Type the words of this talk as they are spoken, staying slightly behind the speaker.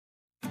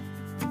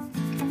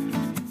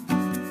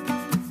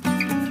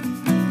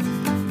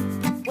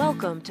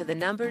Welcome to the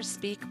Numbers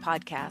Speak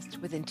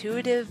podcast with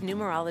intuitive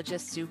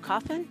numerologist Sue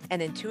Coffin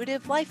and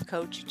intuitive life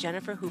coach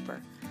Jennifer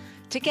Hooper.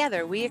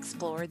 Together, we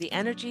explore the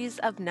energies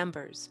of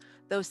numbers,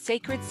 those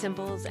sacred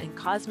symbols and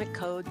cosmic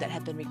code that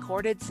have been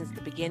recorded since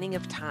the beginning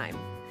of time.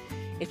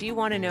 If you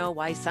want to know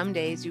why some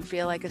days you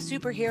feel like a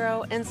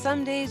superhero and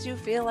some days you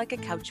feel like a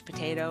couch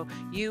potato,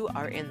 you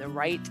are in the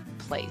right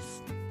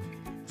place.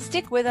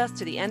 Stick with us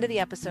to the end of the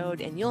episode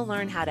and you'll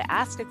learn how to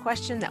ask a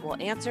question that we'll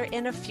answer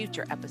in a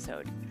future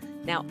episode.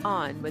 Now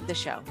on with the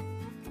show.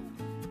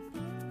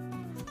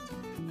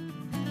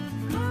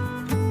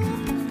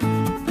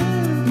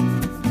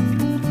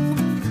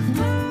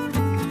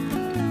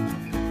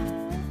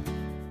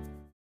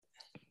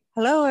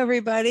 Hello,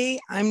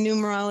 everybody. I'm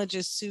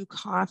numerologist Sue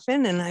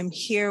Coffin, and I'm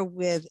here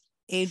with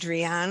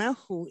Adriana,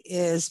 who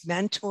is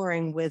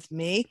mentoring with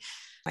me.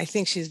 I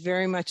think she's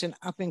very much an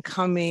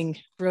up-and-coming,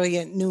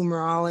 brilliant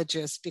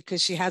numerologist because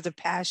she has a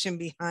passion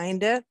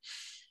behind it.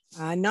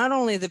 Not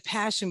only the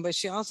passion, but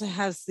she also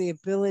has the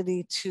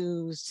ability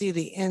to see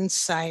the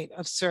insight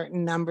of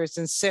certain numbers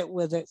and sit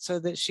with it so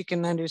that she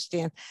can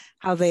understand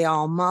how they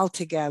all meld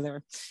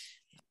together.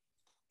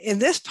 In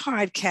this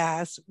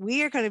podcast,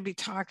 we are going to be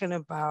talking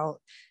about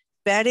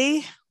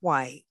Betty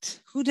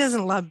White. Who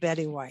doesn't love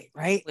Betty White,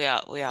 right? We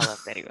all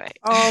love Betty White.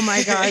 Oh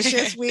my gosh,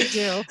 yes, we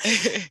do.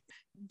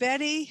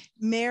 Betty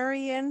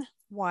Marion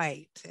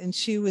White, and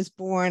she was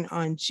born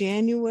on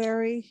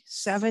January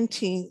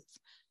 17th,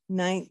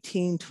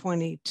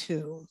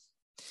 1922.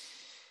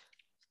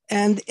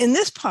 And in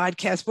this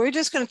podcast, we're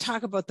just going to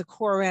talk about the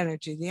core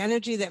energy, the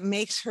energy that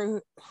makes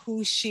her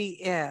who she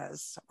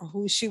is, or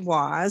who she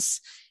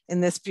was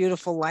in this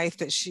beautiful life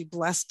that she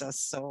blessed us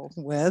so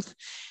with.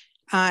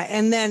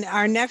 And then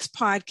our next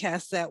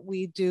podcast that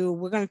we do,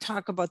 we're going to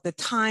talk about the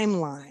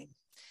timeline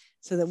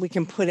so that we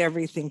can put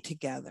everything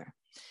together.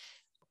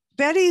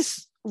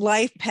 Betty's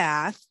life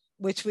path,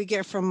 which we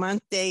get from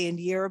month, day, and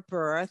year of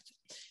birth,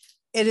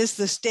 it is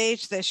the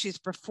stage that she's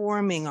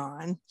performing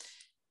on,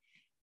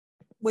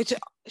 which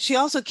she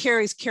also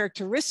carries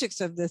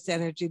characteristics of this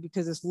energy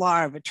because it's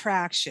law of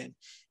attraction.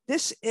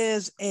 This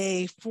is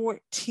a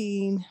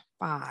 14-5.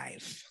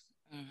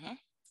 Mm-hmm.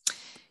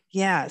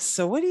 Yeah.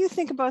 So what do you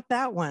think about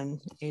that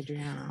one,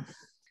 Adriana?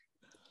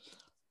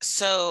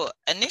 So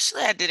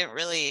initially I didn't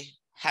really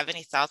have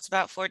any thoughts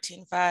about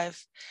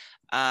 14-5.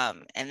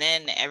 And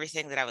then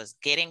everything that I was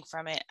getting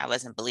from it, I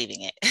wasn't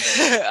believing it.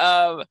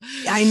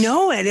 I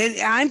know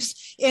it. I'm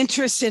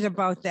interested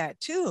about that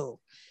too.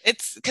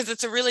 It's because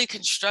it's a really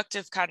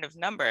constructive kind of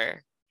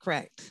number.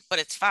 Correct. But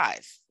it's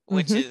 5,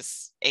 which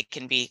is, it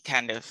can be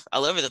kind of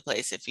all over the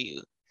place if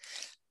you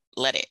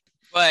let it.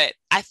 But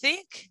I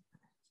think,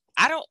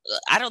 I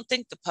don't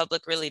think the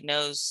public really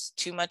knows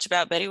too much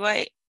about Betty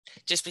White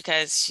just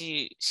because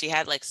she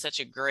had like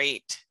such a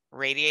great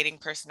radiating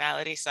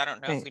personality. So I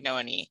don't know if we know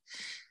any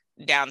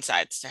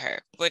downsides to her,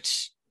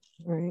 which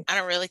I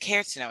don't really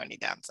care to know any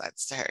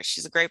downsides to her.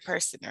 She's a great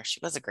person, or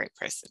she was a great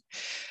person.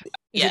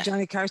 Is it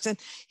Johnny Carson?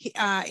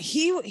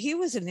 He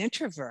was an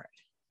introvert.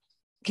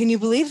 Can you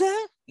believe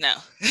that? No.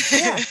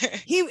 Yeah.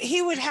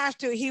 He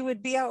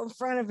would be out in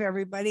front of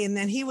everybody, and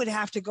then he would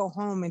have to go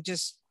home and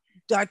just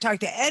not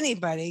talk to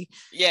anybody.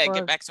 Yeah,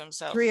 get back to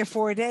himself. 3 or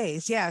 4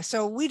 days. Yeah.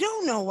 So we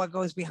don't know what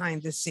goes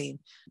behind the scene.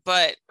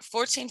 But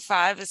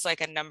 14-5 is like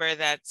a number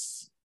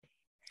that's,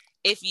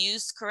 if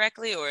used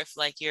correctly, or if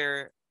like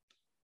you're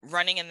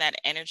running in that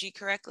energy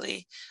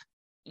correctly,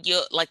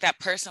 you'll like that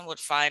person would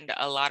find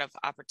a lot of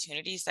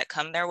opportunities that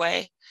come their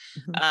way.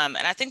 And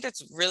I think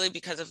that's really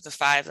because of the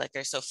 5, like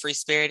they're so free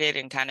spirited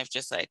and kind of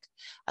just like,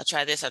 I'll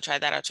try this, I'll try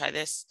that, I'll try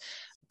this.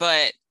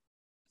 But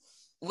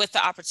with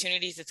the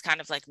opportunities, it's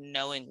kind of like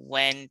knowing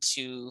when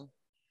to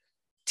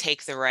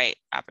take the right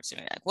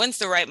opportunity. Like when's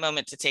the right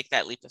moment to take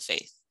that leap of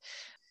faith?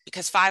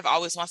 Because 5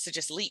 always wants to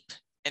just leap.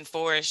 And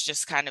 4 is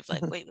just kind of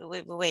like, wait.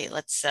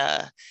 Let's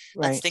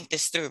think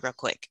this through real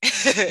quick.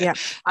 Yeah.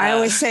 I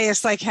always say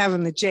it's like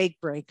having the Jake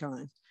brake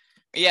on.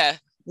 Yeah.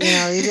 You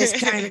know, you just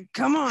kind of,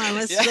 come on,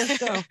 let's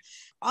go.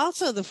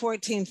 Also, the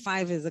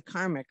 14-5 is a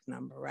karmic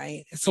number,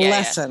 right? It's a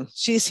lesson. Yeah.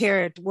 She's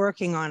here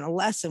working on a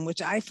lesson,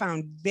 which I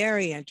found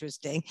very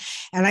interesting.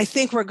 And I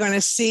think we're going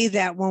to see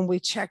that when we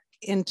check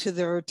into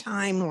their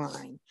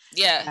timeline.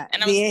 Yeah.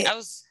 And I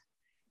was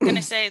going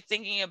to say,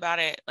 thinking about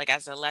it like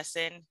as a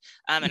lesson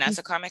and as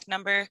a karmic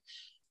number,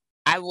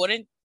 I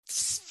wouldn't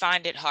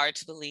find it hard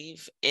to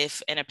believe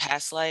if in a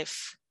past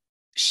life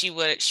she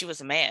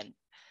was a man,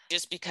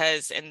 just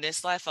because in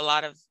this life, a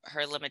lot of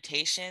her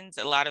limitations,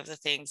 a lot of the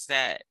things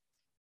that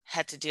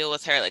had to deal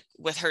with her, like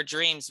with her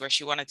dreams where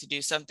she wanted to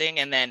do something,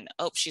 and then,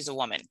 she's a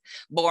woman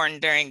born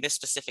during this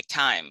specific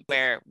time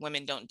where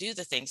women don't do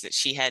the things that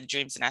she had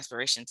dreams and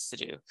aspirations to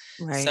do.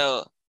 Right.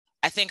 So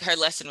I think her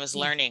lesson was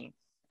learning,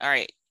 all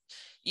right,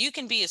 you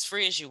can be as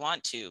free as you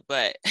want to,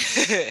 but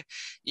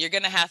you're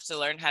going to have to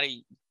learn how to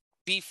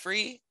be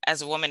free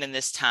as a woman in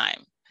this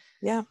time.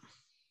 Yeah.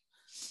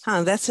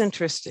 That's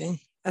interesting.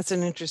 That's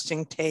an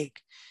interesting take.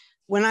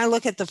 When I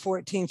look at the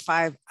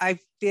 14-5,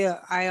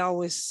 I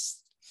always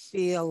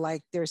feel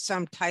like there's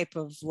some type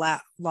of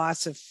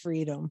loss of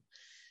freedom.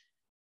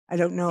 I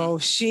don't know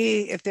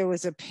if there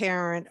was a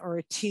parent or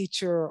a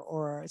teacher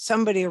or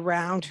somebody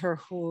around her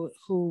who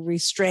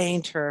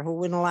restrained her, who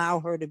wouldn't allow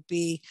her to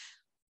be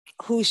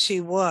who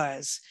she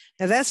was.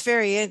 Now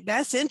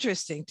that's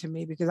interesting to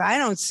me, because I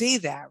don't see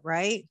that,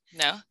 right?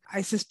 No.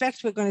 I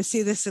suspect we're going to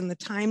see this in the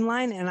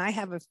timeline, and I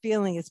have a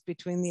feeling it's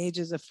between the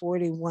ages of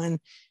 41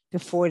 to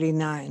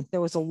 49.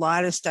 There was a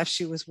lot of stuff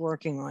she was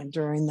working on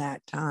during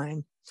that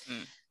time.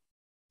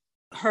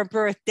 Her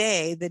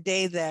birthday, the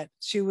day that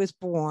she was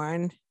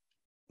born,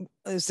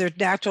 is their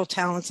natural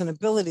talents and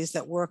abilities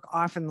that work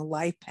off in the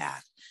life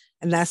path.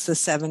 And that's the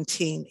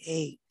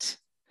 17-8.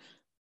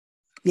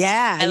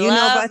 Yeah. I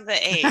love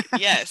the 8.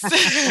 Yes.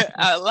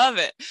 I love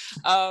it.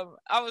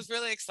 I was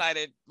really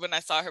excited when I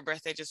saw her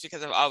birthday, just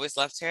because I've always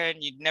loved her,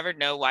 and you never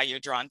know why you're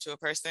drawn to a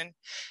person,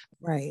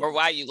 right, or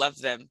why you love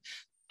them.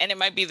 And it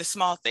might be the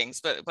small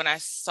things, but when I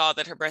saw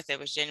that her birthday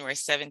was January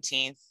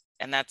 17th,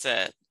 and that's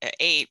a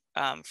 8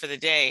 for the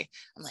day,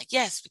 I'm like,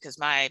 yes, because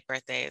my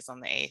birthday is on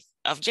the 8th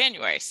of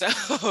January. So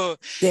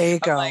there you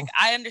go. Like,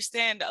 I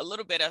understand a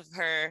little bit of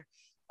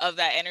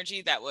that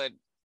energy that would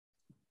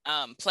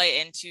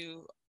play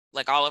into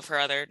like all of her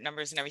other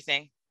numbers and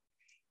everything.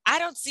 I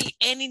don't see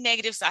any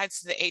negative sides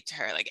to the 8 to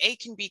her. Like, 8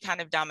 can be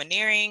kind of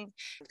domineering,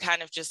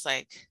 kind of just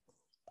like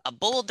a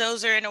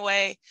bulldozer in a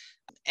way.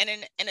 And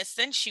in a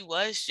sense, she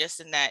was, just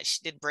in that she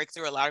did break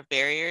through a lot of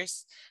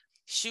barriers.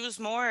 She was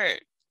more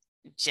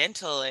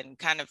gentle and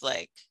kind of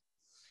like,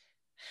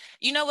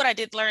 what I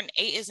did learn,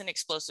 8 is an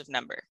explosive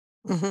number.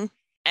 Mm-hmm.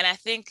 And I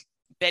think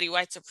Betty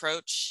White's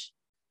approach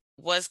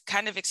was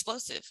kind of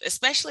explosive,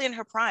 especially in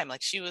her prime.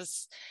 Like, she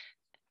was,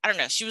 I don't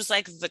know, she was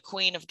like the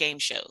queen of game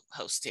show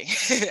hosting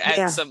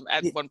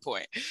at one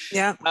point.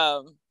 Yeah.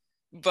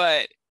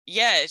 But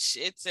yeah,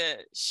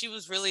 she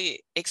was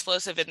really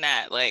explosive in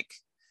that, like,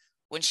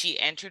 when she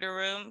entered a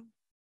room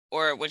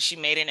or when she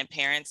made an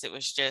appearance, it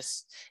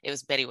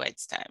was Betty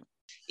White's time.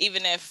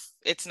 Even if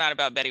it's not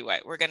about Betty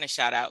White, we're going to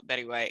shout out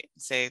Betty White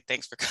and say,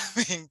 thanks for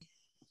coming.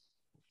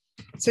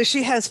 So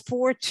she has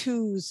 4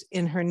 2s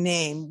in her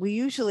name. We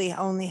usually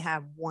only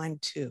have 1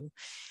 2,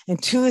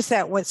 and 2 is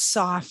what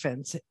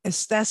softens.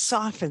 That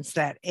softens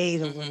that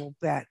 8 a little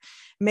bit,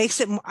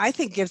 makes it, I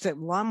think, gives it a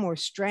lot more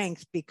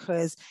strength,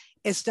 because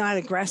it's not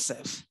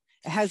aggressive.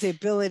 It has the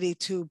ability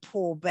to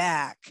pull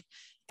back,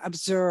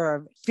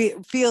 observe,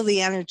 feel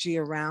the energy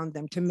around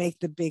them to make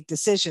the big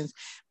decisions.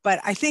 But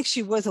I think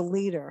she was a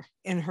leader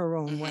in her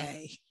own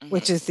way,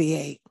 which is the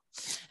 8.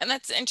 And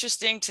that's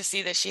interesting to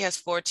see that she has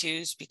 4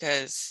 2s,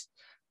 because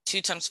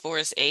 2 times 4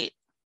 is 8.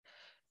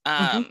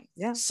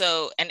 Yeah.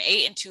 So an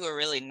 8 and 2 are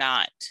really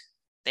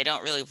they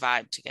don't really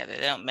vibe together.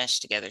 They don't mesh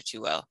together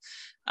too well.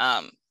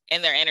 And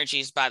their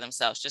energies by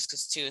themselves, just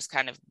because 2 is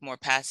kind of more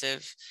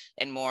passive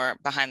and more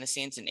behind the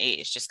scenes, and 8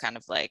 is just kind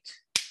of like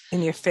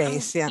in your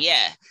face.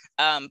 Yeah.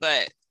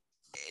 But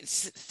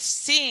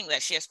seeing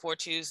that she has 4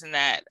 2s, and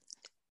that,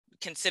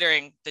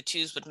 considering the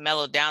 2s would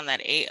mellow down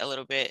that 8 a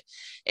little bit,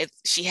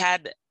 she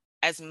had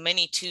as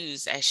many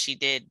 2s as she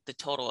did the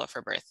total of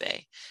her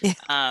birthday.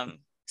 Yeah.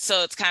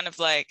 So it's kind of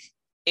like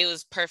it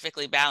was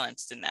perfectly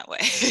balanced in that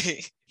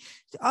way.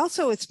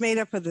 Also, it's made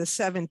up of the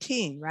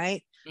 17,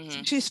 right?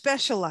 Mm-hmm. She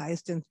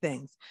specialized in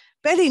things.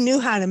 Betty knew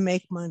how to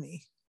make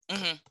money.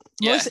 Mm-hmm.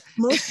 Yeah.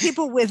 Most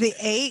people with the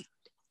 8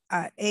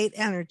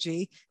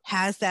 energy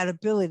has that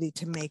ability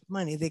to make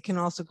money. They can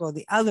also go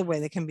the other way.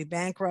 There can be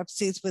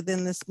bankruptcies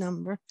within this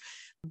number.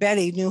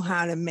 Betty knew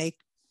how to make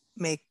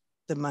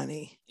the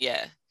money.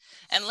 Yeah.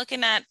 And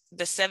looking at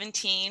the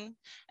 17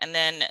 and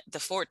then the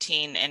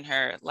 14 in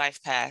her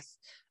life path,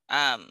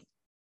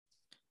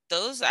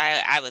 those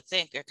I would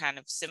think are kind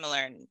of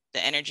similar in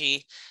the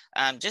energy,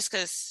 just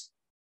because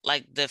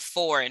like the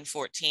 4 and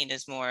 14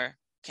 is more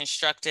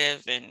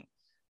constructive and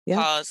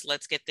pause,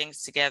 let's get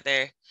things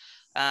together.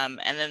 And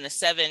then the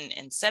 7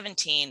 and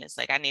 17 is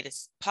like, I need to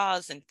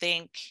pause and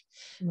think.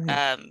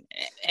 Right.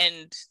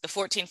 And the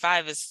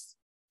 14-5 is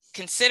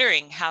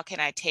considering, how can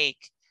I take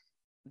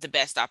the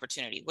best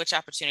opportunity? Which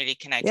opportunity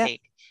can I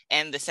take?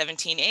 And the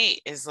 17-8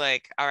 is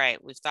like, all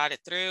right, we've thought it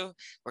through.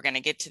 We're going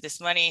to get to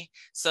this money.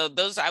 So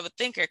those, I would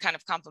think, are kind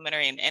of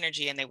complementary in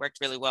energy, and they worked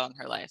really well in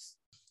her life.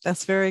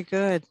 That's very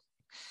good.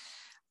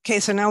 Okay,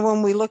 so now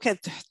when we look at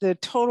the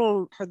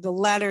total, the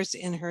letters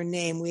in her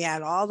name, we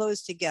add all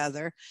those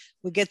together.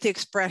 We get the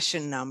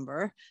expression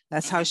number.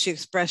 That's how she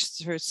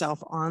expresses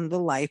herself on the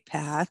life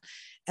path.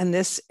 And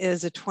this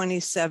is a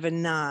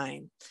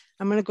 27-9.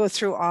 I'm going to go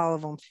through all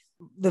of them.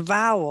 The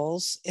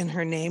vowels in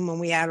her name, when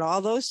we add all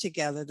those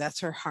together,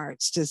 that's her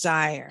heart's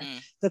desire.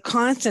 The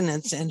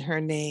consonants in her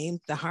name,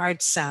 the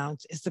hard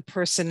sounds, is the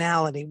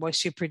personality, what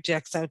she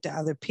projects out to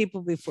other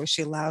people before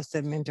she allows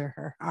them into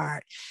her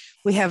heart.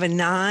 We have a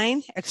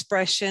 9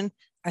 expression,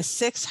 a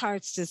 6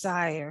 heart's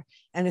desire,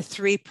 and a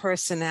 3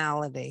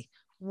 personality.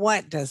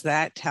 What does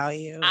that tell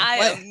you?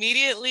 I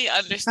immediately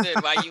understood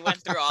why you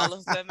went through all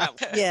of them.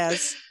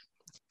 Yes.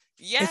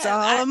 Yeah. It's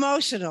all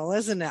emotional,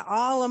 isn't it?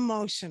 All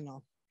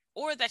emotional.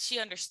 Or that she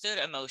understood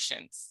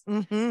emotions,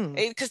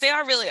 because they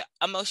are really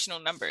emotional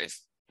numbers.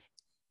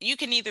 you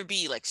can either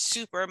be like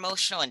super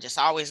emotional and just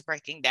always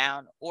breaking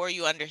down, or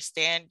you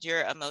understand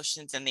your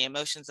emotions and the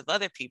emotions of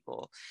other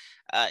people.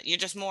 You're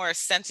just more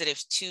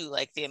sensitive to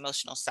like the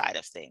emotional side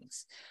of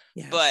things.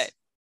 Yes. But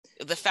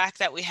the fact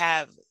that we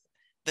have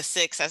the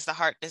 6 as the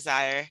heart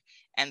desire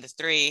and the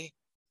 3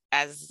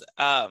 as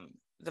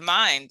the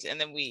mind,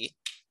 and then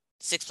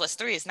 6 plus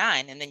 3 is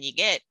 9, and then you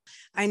get.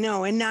 I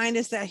know, and 9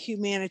 is that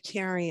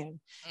humanitarian.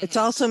 Mm-hmm. It's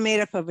also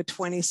made up of a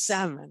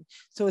 27.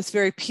 So it's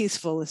very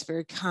peaceful, it's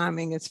very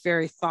calming, it's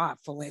very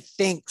thoughtful. It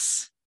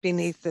thinks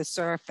beneath the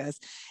surface.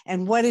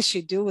 And what does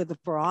she do with it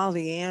for all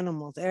the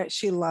animals?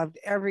 She loved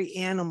every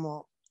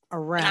animal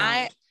around.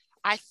 And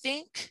I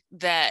think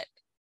that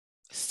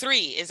 3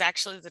 is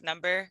actually the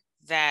number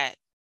that,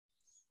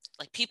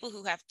 like, people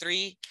who have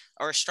 3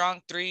 or a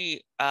strong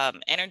 3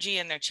 energy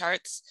in their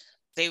charts,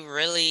 they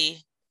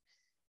really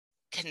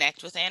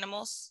connect with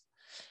animals.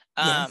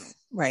 Yes,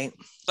 right.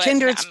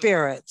 Kindred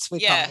spirits, we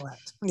call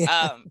it.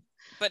 Yeah.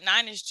 But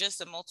 9 is just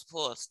a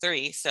multiple of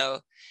 3. So,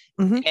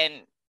 mm-hmm. And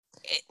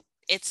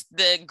it's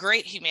the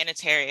great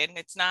humanitarian.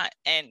 It's not,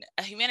 and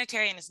a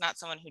humanitarian is not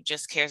someone who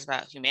just cares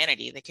about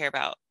humanity. They care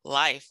about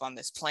life on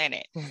this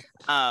planet. Right.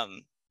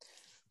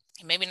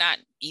 Maybe not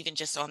even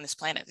just on this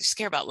planet. They just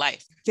care about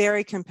life.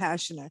 Very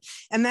compassionate.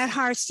 And that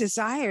heart's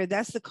desire,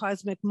 that's the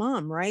cosmic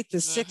mom, right? The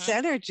 6 mm-hmm.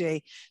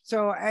 energy.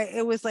 So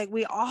it was like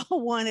we all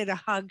wanted a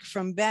hug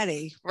from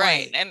Betty.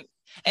 Right.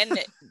 And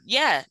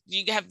yeah,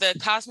 you have the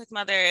cosmic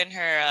mother and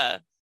her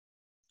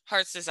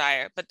heart's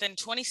desire, but then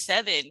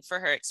 27 for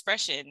her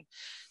expression.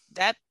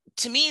 That,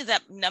 to me,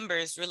 that number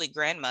is really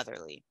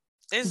grandmotherly.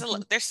 There's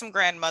mm-hmm. There's some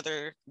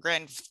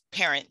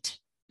grandparent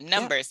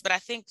numbers, but I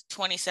think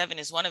 27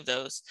 is one of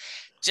those,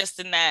 just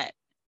in that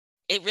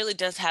it really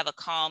does have a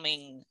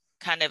calming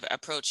kind of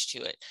approach to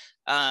it.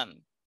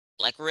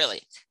 Like,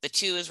 really, the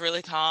 2 is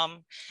really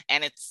calm,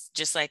 and it's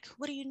just like,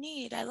 what do you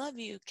need? I love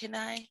you. Can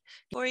I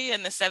for you?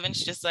 And the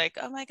 7's just like,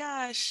 oh my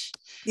gosh.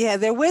 Yeah,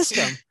 they're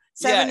wisdom.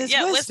 7 is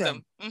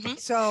wisdom. Mm-hmm.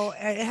 So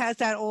it has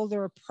that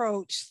older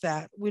approach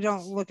that we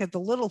don't look at the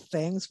little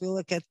things. We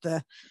look at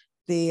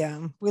we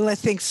let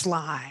things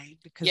slide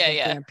because of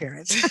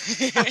grandparents.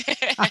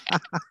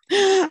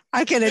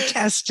 I can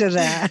attest to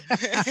that.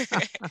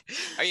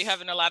 Are you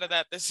having a lot of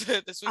that this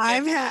weekend? I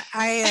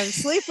have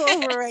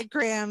sleepover at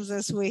Graham's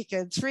this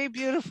weekend. 3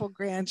 beautiful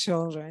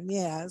grandchildren,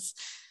 yes.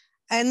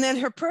 And then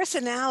her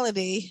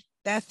personality,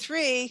 that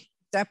 3,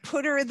 that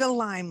put her in the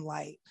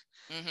limelight.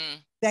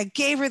 Mm-hmm. That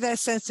gave her that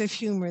sense of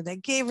humor,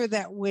 that gave her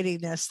that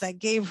wittiness, that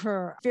gave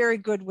her very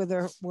good with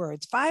her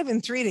words. 5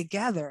 and 3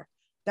 together.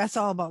 That's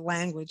all about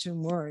language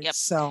and words. Yep.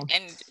 So,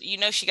 and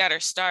she got her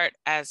start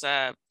as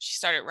she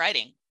started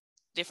writing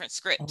different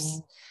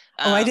scripts.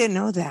 I didn't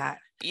know that.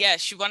 Yeah,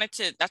 she wanted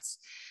to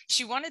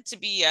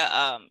be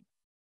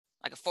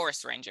like a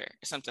forest ranger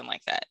or something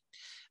like that,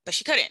 but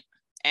she couldn't,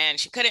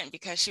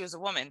 because she was a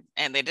woman,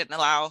 and they didn't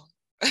allow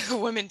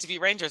women to be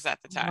rangers at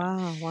the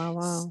time.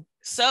 Wow.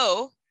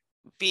 So,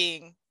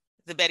 being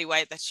the Betty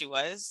White that she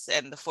was,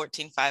 and the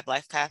 14-5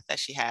 life path that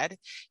she had,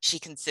 she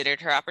considered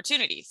her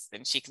opportunities,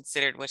 and she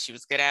considered what she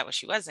was good at, what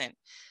she wasn't.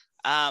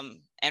 And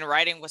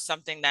writing was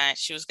something that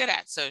she was good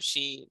at. So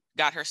she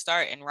got her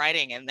start in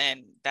writing, and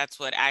then that's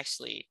what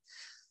actually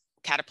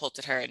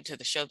catapulted her into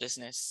the show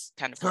business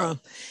kind of world.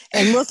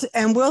 And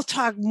we'll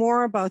talk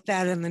more about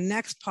that in the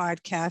next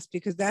podcast,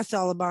 because that's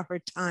all about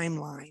her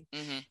timeline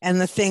mm-hmm. and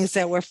the things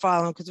that we're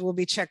following, because we'll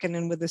be checking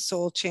in with the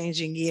soul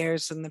changing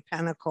years and the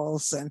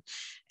pentacles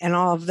and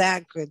all of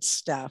that good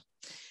stuff.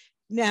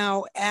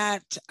 Now,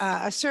 at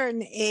a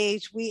certain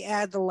age, we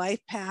add the life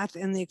path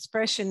and the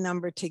expression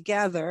number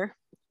together,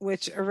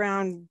 which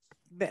around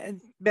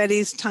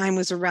Betty's time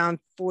was around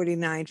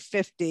 49,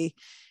 50.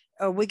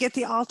 We get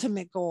the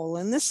ultimate goal.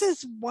 And this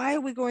is why are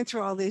we going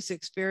through all these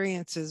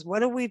experiences?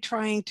 What are we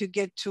trying to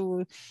get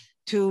to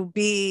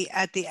be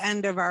at the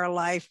end of our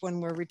life when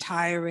we're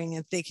retiring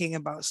and thinking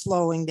about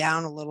slowing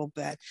down a little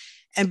bit?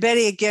 And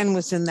Betty again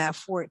was in that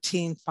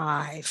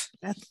 14-5.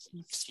 That's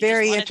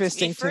very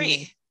interesting to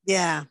me.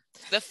 Yeah.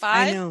 The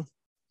 5, I know.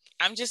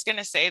 I'm just going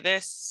to say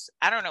this.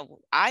 I don't know.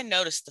 I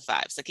noticed the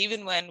 5s. Like,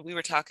 even when we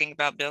were talking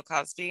about Bill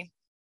Cosby,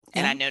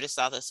 and I noticed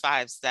all those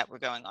 5s that were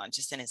going on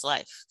just in his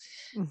life.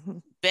 Mm-hmm.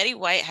 Betty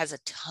White has a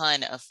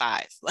ton of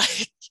 5,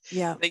 like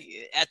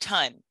a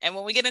ton. And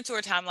when we get into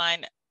her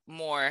timeline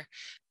more,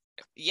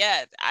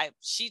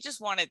 she just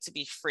wanted to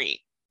be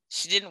free.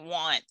 She didn't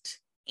want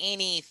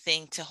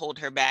anything to hold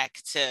her back,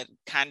 to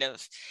kind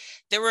of,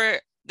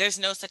 there's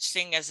no such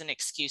thing as an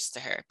excuse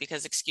to her,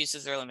 because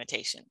excuses are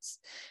limitations.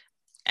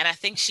 And I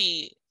think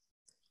she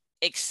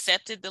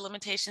accepted the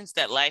limitations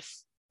that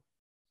life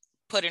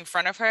put in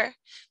front of her,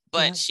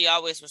 but she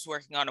always was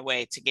working on a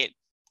way to get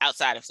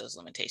outside of those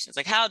limitations.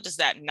 Like, how does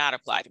that not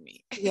apply to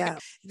me? Yeah,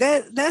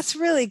 that's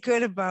really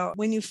good about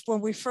when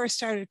we first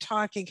started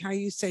talking, how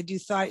you said you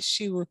thought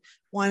she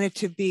wanted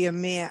to be a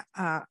man.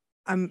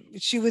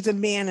 She was a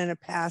man in a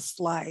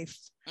past life,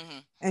 mm-hmm.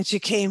 and she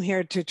came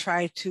here to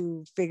try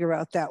to figure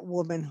out that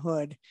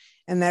womanhood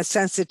and that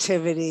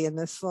sensitivity and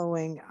the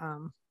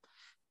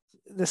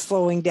the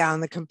slowing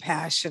down, the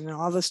compassion, and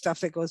all the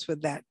stuff that goes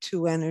with that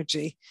 2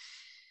 energy.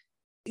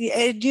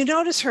 And you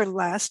notice her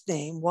last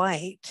name,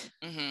 White.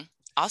 Mm-hmm.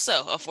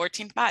 Also a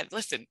 14-5.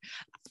 Listen,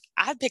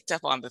 I picked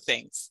up on the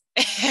things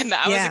and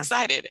I was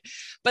excited,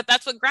 but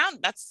that's what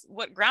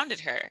grounded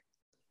her.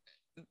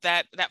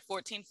 That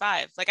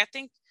 14-5. Like, I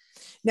think.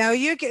 Now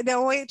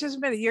wait just a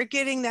minute. You're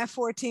getting that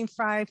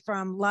 14-5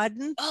 from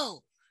Ludden?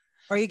 Oh.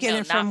 Or are you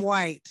getting it from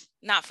White?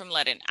 Not from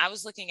Ludden. I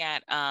was looking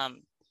at the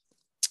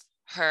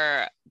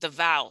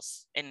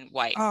vowels in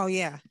White. Oh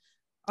yeah.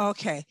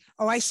 Okay.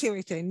 Oh, I see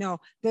everything. No,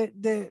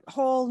 the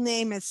whole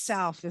name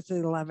itself is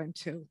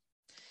 11-2.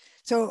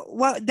 So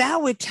what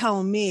that would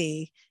tell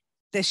me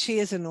that she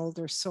is an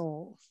older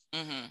soul.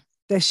 Mm-hmm.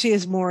 That she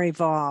is more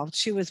evolved.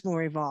 She was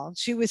more evolved.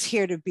 She was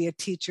here to be a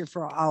teacher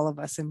for all of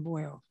us, and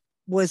boy,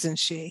 wasn't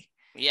she?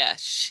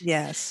 Yes.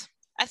 Yes.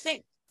 I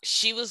think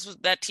she was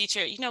that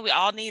teacher. You know, we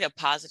all need a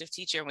positive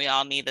teacher, and we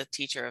all need a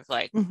teacher of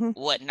like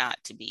what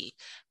not to be.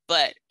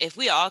 But if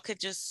we all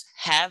could just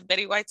have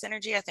Betty White's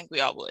energy, I think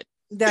we all would.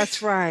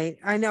 That's right.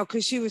 I know,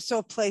 because she was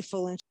so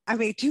playful. And I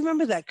mean, do you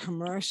remember that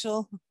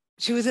commercial?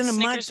 She was in a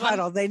mud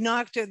puddle. One? They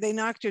knocked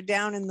her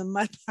down in the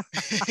mud.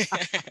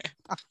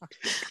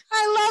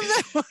 I love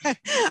that one.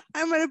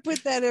 I'm going to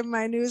put that in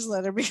my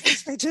newsletter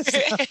because I just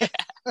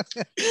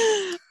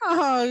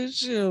oh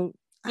shoot.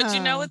 But you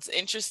know what's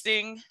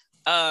interesting?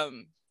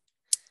 In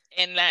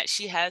that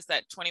she has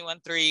that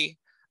 21-3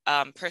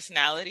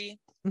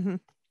 personality. Mm-hmm.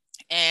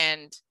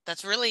 And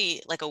that's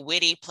really like a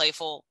witty,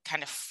 playful,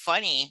 kind of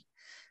funny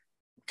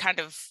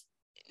kind of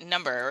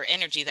number or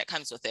energy that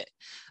comes with it.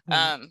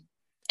 Mm-hmm.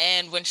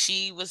 And when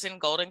she was in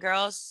Golden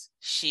Girls,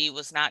 she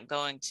was not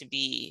going to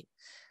be,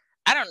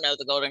 I don't know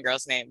the Golden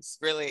Girls names,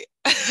 really.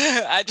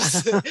 I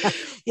just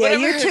yeah,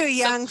 you're too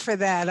young for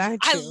that,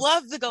 aren't you? I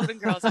love the Golden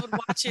Girls. I would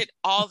watch it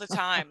all the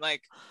time.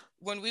 Like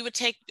when we would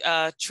take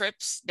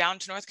trips down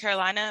to North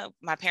Carolina,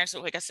 my parents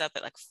would wake us up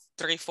at like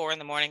 3-4 in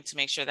the morning to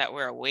make sure that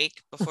we're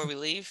awake before we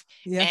leave.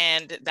 Yeah.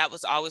 And that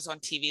was always on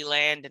TV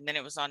Land, and then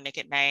it was on Nick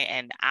at Night,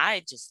 and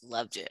I just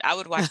loved it. I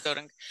would watch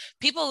Golden.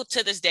 People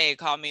to this day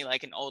call me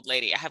like an old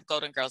lady. I have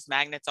Golden Girls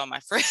magnets on my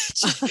fridge.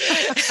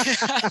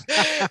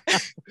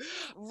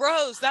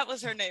 Rose, that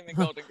was her name in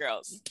Golden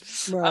Girls.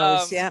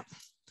 Rose, yeah.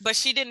 But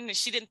she didn't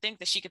think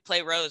that she could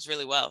play Rose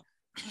really well.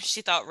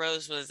 She thought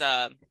Rose was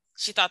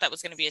she thought that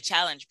was going to be a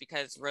challenge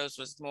because Rose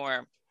was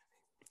more,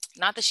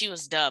 not that she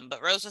was dumb,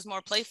 but Rose was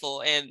more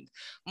playful and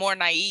more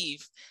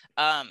naive.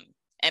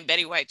 And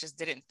Betty White just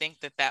didn't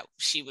think that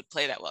she would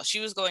play that well.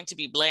 She was going to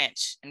be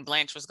Blanche, and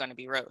Blanche was going to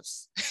be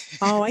Rose.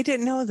 Oh, I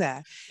didn't know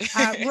that.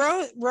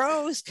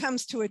 Rose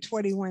comes to a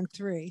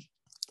 21-3.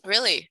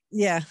 Really?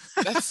 Yeah.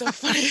 That's so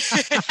funny.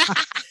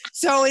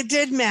 So it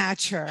did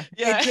match her.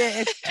 Yeah.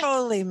 It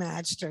totally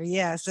matched her.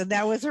 Yes. And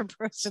that was her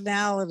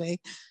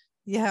personality.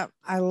 Yeah.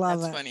 I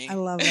love That's it. Funny. I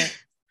love it.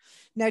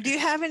 Now, do you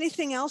have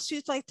anything else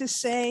you'd like to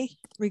say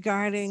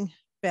regarding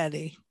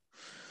Betty?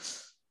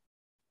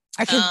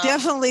 I can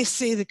definitely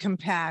see the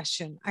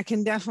compassion. I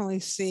can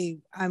definitely see,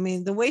 I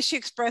mean, the way she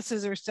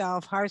expresses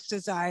herself, heart's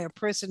desire,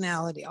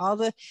 personality, all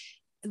the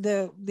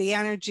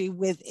energy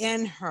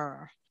within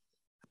her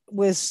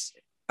was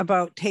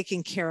about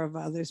taking care of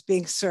others,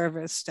 being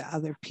service to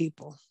other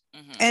people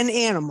and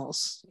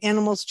animals,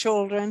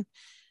 children.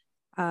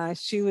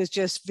 She was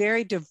just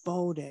very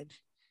devoted.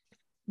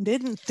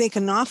 Didn't think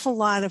an awful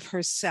lot of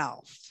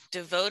herself.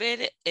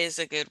 Devoted is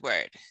a good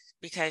word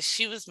because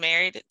she was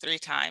married 3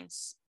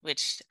 times,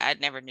 which I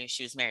never knew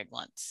she was married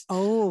once.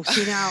 Oh,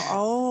 see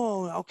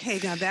now, okay.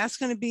 Now that's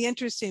going to be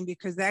interesting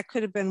because that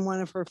could have been one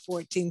of her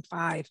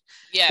 14-5.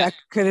 Yeah. That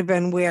could have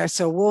been where.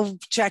 So we'll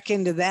check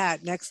into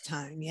that next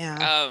time.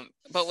 Yeah.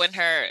 But when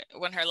her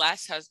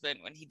last husband,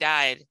 when he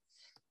died,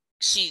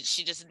 she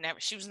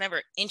was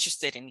never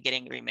interested in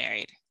getting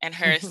remarried. And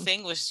her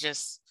thing was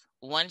just,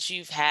 once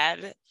you've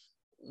had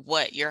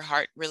what your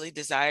heart really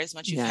desires,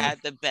 once you've had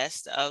the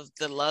best of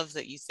the love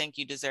that you think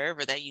you deserve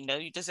or that you know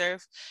you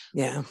deserve,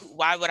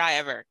 why would I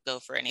ever go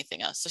for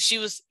anything else? So she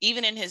was,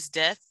 even in his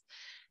death,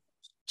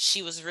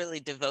 she was really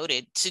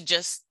devoted to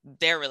just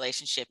their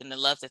relationship and the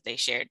love that they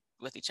shared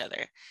with each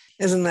other.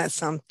 Isn't that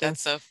something? That's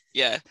so,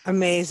 yeah.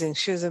 Amazing.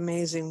 She was an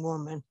amazing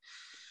woman.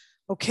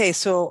 Okay,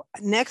 so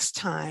next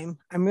time,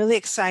 I'm really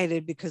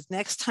excited because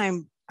next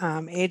time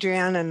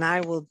Adriana and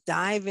I will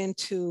dive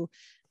into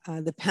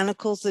the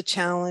pentacles, the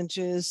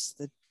challenges,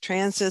 the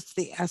transits,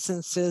 the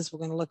essences. We're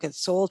going to look at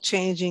soul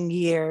changing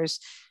years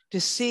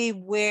to see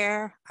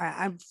where,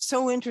 I'm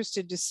so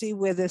interested to see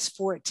where this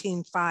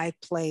 14-5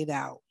 played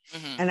out.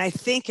 And I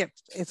think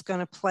it's going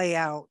to play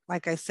out,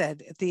 like I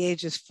said, at the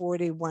ages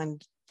 41,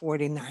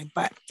 49,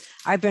 but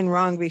I've been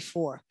wrong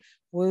before.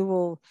 We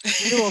will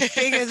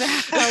figure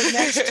that out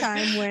next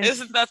time. When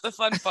isn't that the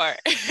fun part?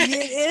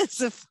 It is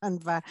the fun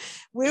part.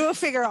 We will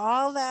figure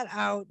all that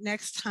out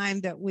next time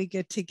that we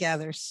get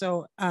together.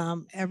 So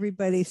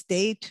everybody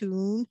stay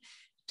tuned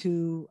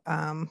to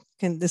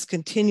this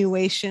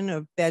continuation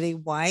of Betty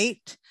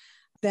White.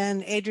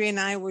 Then Adrienne and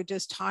I were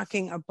just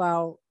talking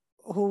about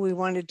who we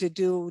wanted to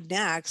do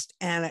next,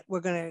 and we're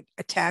going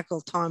to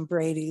tackle Tom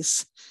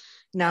Brady's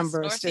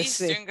numbers to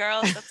see. Northeastern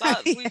girls, that's all.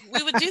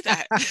 We would do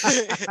that.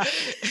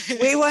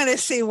 We want to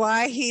see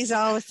why he's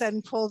all of a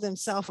sudden pulled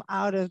himself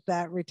out of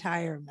that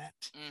retirement.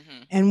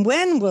 Mm-hmm. And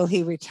when will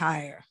he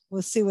retire?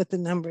 We'll see what the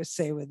numbers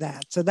say with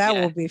that. So that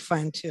will be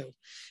fun too.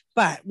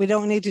 But we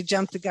don't need to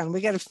jump the gun.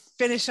 We got to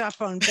finish up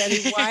on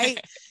Betty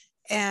White.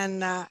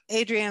 And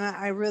Adriana,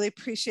 I really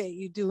appreciate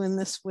you doing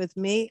this with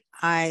me.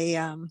 I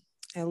am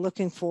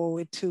looking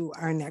forward to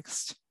our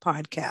next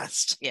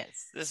podcast.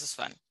 Yes, this is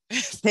fun.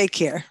 Take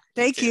care.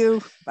 Thank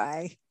you.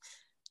 Bye.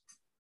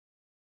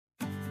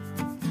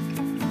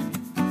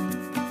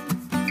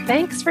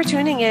 Thanks for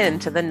tuning in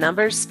to the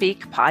Numbers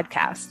Speak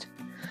podcast.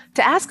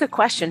 To ask a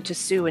question to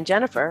Sue and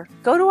Jennifer,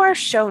 go to our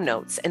show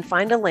notes and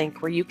find a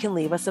link where you can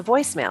leave us a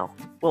voicemail.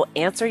 We'll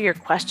answer your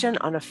question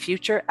on a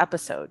future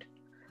episode.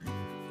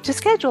 To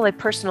schedule a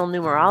personal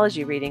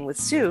numerology reading with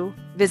Sue,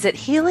 visit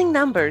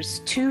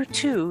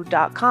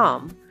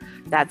healingnumbers22.com.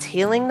 That's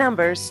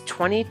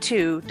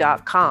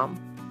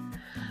healingnumbers22.com.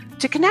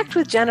 To connect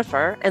with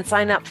Jennifer and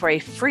sign up for a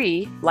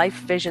free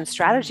Life Vision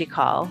Strategy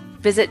call,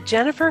 visit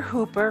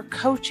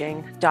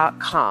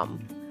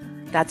jenniferhoopercoaching.com.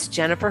 That's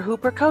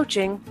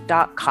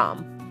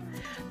jenniferhoopercoaching.com.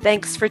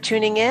 Thanks for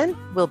tuning in.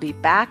 We'll be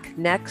back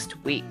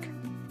next week.